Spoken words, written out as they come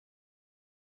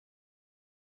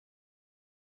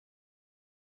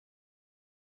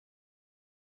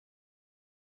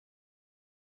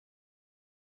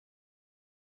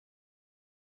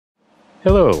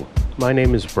Hello, my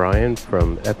name is Brian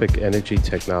from Epic Energy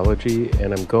Technology,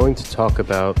 and I'm going to talk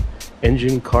about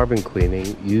engine carbon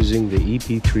cleaning using the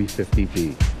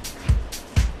EP-350B.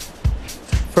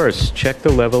 First, check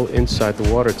the level inside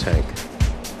the water tank.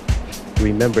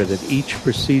 Remember that each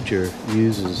procedure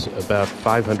uses about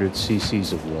 500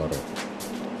 cc's of water.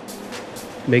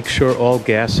 Make sure all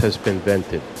gas has been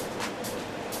vented.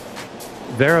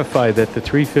 Verify that the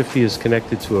 350 is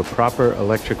connected to a proper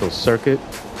electrical circuit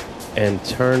and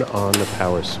turn on the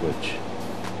power switch.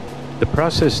 The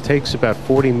process takes about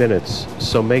 40 minutes,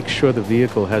 so make sure the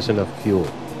vehicle has enough fuel.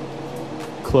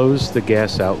 Close the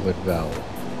gas outlet valve.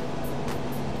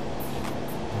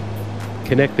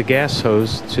 Connect the gas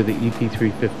hose to the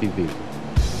EP-350B.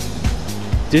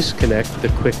 Disconnect the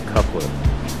quick coupler.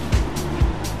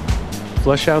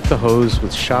 Flush out the hose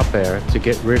with shop air to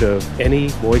get rid of any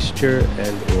moisture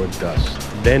and/or dust.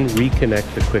 Then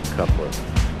reconnect the quick coupler.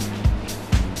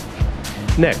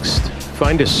 Next,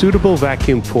 find a suitable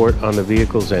vacuum port on the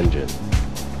vehicle's engine.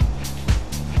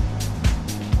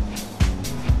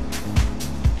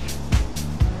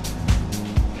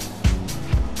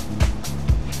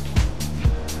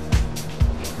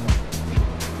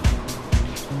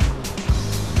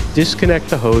 Disconnect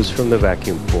the hose from the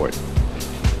vacuum port.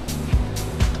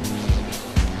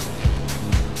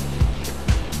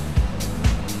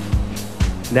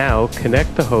 Now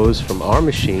connect the hose from our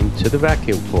machine to the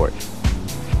vacuum port.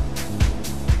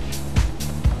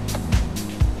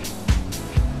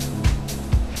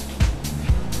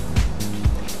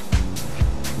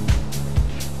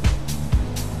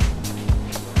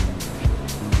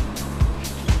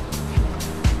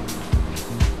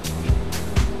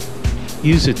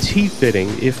 Use a T-fitting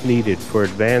if needed for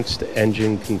advanced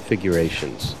engine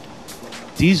configurations.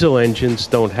 Diesel engines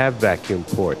don't have vacuum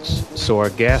ports, so our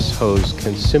gas hose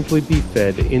can simply be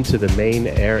fed into the main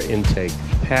air intake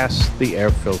past the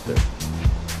air filter.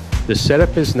 The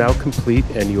setup is now complete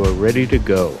and you are ready to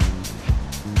go.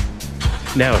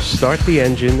 Now start the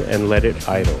engine and let it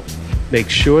idle. Make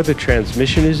sure the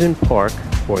transmission is in park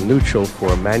or neutral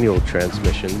for manual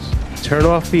transmissions. Turn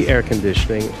off the air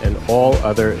conditioning and all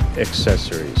other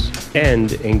accessories,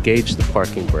 and engage the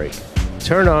parking brake.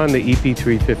 Turn on the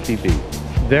EP-350B.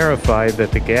 Verify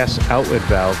that the gas outlet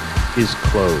valve is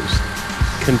closed.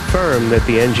 Confirm that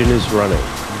the engine is running.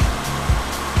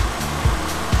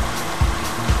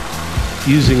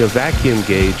 Using a vacuum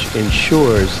gauge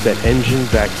ensures that engine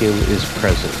vacuum is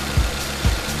present.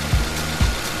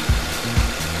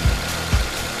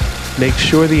 Make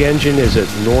sure the engine is at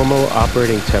normal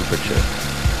operating temperature.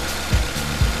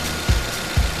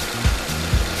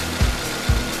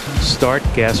 Start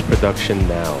gas production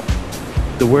now.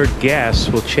 The word gas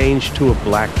will change to a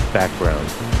black background,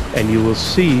 and you will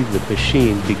see the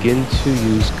machine begin to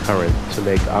use current to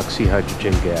make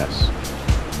oxyhydrogen gas.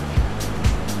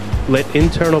 Let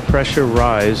internal pressure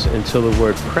rise until the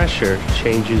word pressure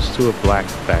changes to a black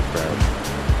background.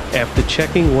 After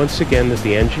checking once again that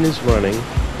the engine is running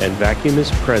and vacuum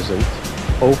is present,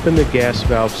 open the gas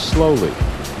valve slowly.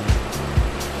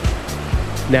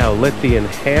 Now let the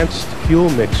enhanced fuel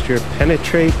mixture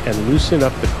penetrate and loosen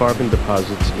up the carbon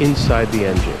deposits inside the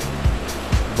engine.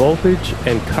 Voltage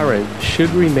and current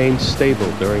should remain stable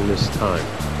during this time.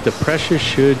 The pressure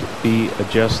should be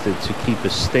adjusted to keep a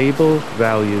stable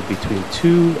value between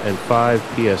 2 and 5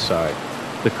 psi.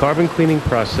 The carbon cleaning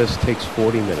process takes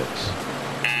 40 minutes.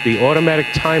 The automatic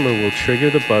timer will trigger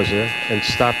the buzzer and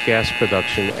stop gas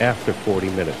production after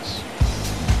 40 minutes.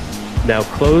 Now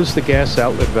close the gas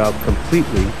outlet valve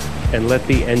completely and let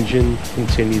the engine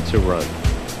continue to run.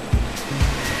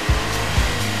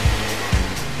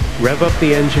 Rev up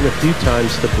the engine a few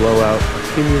times to blow out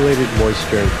accumulated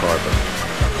moisture and carbon.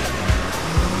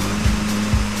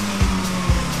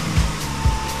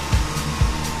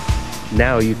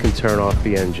 Now you can turn off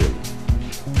the engine.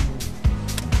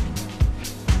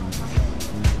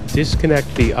 Disconnect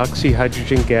the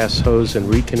oxyhydrogen gas hose and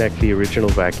reconnect the original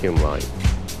vacuum line.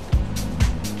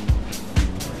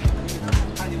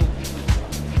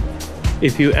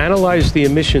 If you analyze the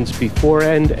emissions before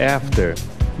and after,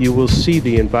 you will see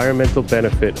the environmental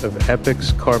benefit of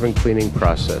Epic's carbon cleaning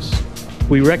process.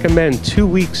 We recommend 2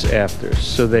 weeks after,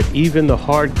 so that even the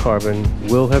hard carbon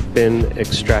will have been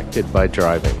extracted by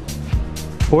driving.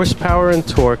 Horsepower and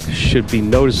torque should be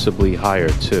noticeably higher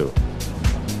too.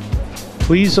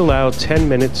 Please allow 10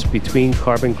 minutes between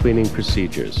carbon cleaning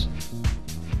procedures.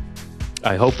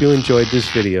 I hope you enjoyed this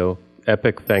video.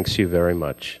 Epic thanks you very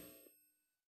much.